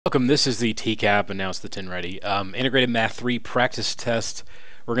Welcome, this is the TCAP, and now it's the TNReady. Integrated Math 3 practice test.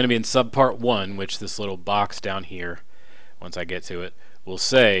 We're going to be in subpart 1, which this little box down here, once I get to it, will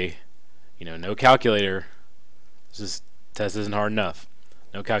say, no calculator. This test isn't hard enough.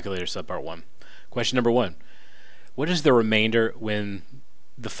 No calculator, subpart 1. Question number 1. What is the remainder when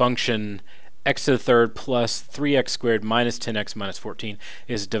the function x to the third plus 3x squared minus 10x minus 14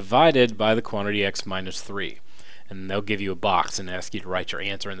 is divided by the quantity x minus 3? And they'll give you a box and ask you to write your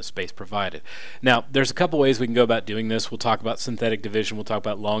answer in the space provided. Now, there's a couple ways we can go about doing this. We'll talk about synthetic division. We'll talk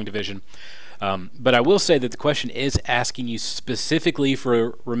about long division. But I will say that the question is asking you specifically for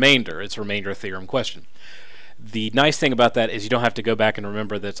a remainder. It's a remainder theorem question. The nice thing about that is you don't have to go back and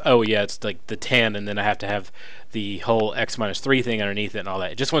remember that, oh yeah, it's like the 10, and then I have to have the whole x minus 3 thing underneath it and all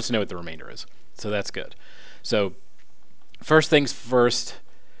that. It just wants to know what the remainder is. So that's good. So first things first,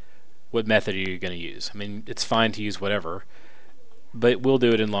 what method are you going to use? I mean, it's fine to use whatever, but we'll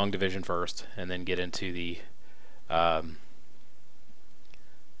do it in long division first and then get into the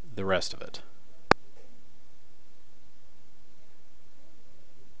rest of it.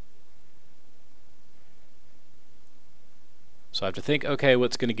 So I have to think, okay,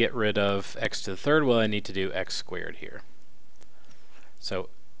 what's going to get rid of x to the third? Well, I need to do x squared here. So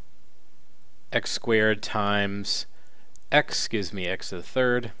x squared times x gives me x to the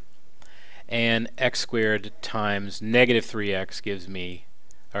third, and x squared times negative 3x gives me,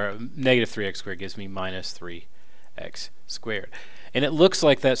 or negative 3x squared gives me minus 3x squared. And it looks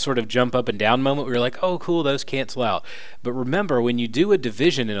like that sort of jump up and down moment where you're like, oh cool, those cancel out. But remember, when you do a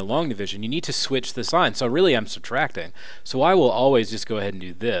division in a long division, you need to switch the sign. So really I'm subtracting. So I will always just go ahead and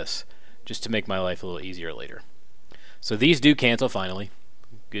do this, just to make my life a little easier later. So these do cancel finally.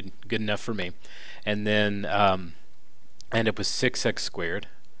 Good enough for me. And then I end up with 6x squared.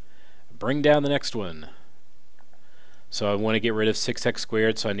 Bring down the next one. So I want to get rid of 6x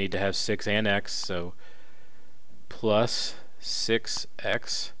squared, so I need to have 6 and x, so plus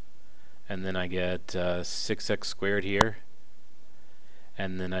 6x, and then I get 6x squared here,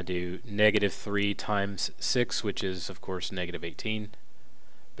 and then I do negative 3 times 6, which is of course negative 18,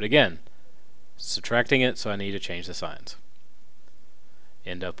 but again, subtracting it, so I need to change the signs.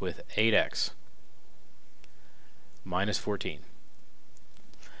 End up with 8x minus 14.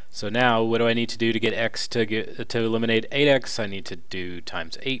 So now, what do I need to do to get x to eliminate 8x? I need to do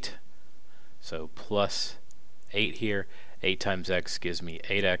times 8. So plus 8 here. 8 times x gives me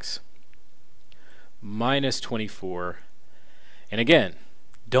 8x minus 24. And again,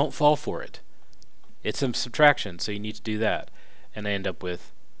 don't fall for it. It's a subtraction, so you need to do that. And I end up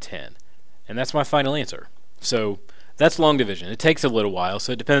with 10. And that's my final answer. So that's long division. It takes a little while,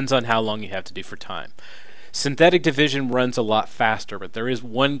 so it depends on how long you have to do for time. Synthetic division runs a lot faster, but there is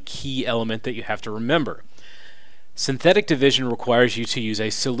one key element that you have to remember. Synthetic division requires you to use a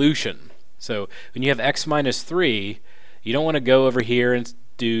solution. So when you have x minus 3, you don't want to go over here and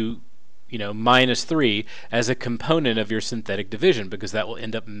do minus 3 as a component of your synthetic division, because that will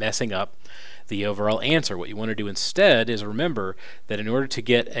end up messing up the overall answer. What you want to do instead is remember that in order to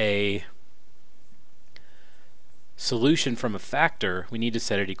get a solution from a factor, we need to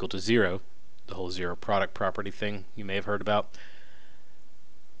set it equal to 0. The whole zero product property thing you may have heard about.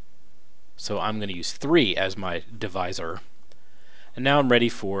 So I'm going to use 3 as my divisor. And now I'm ready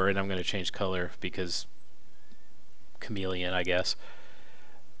for, and I'm going to change color because chameleon, I guess.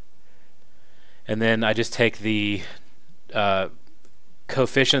 And then I just take the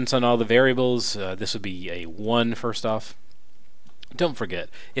coefficients on all the variables. This would be a 1 first off. Don't forget,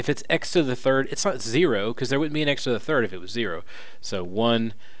 if it's x to the third, it's not 0, because there wouldn't be an x to the third if it was 0. So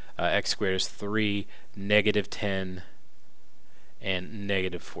 1, x squared is 3, negative 10, and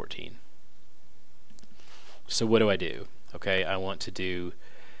negative 14. So what do I do? Okay, I want to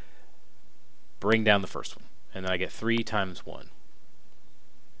bring down the first one, and then I get 3 times 1.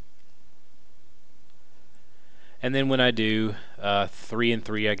 And then when I do 3 and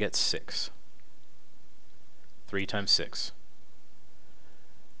 3, I get 6. 3 times 6.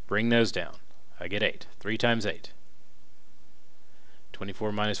 Bring those down. I get 8. 3 times 8.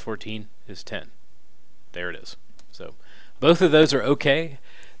 24 minus 14 is 10. There it is. So both of those are okay.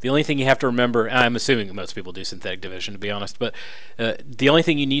 The only thing you have to remember, and I'm assuming most people do synthetic division to be honest, but the only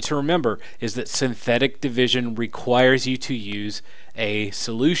thing you need to remember is that synthetic division requires you to use a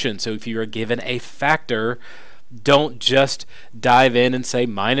solution. So if you are given a factor, don't just dive in and say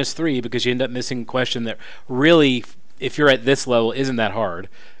minus 3, because you end up missing a question that really, if you're at this level, isn't that hard,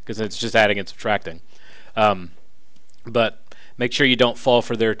 because it's just adding and subtracting. But make sure you don't fall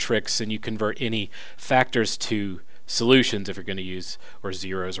for their tricks and you convert any factors to solutions if you're going to use, or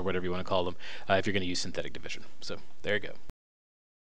zeros or whatever you want to call them, if you're going to use synthetic division. So there you go.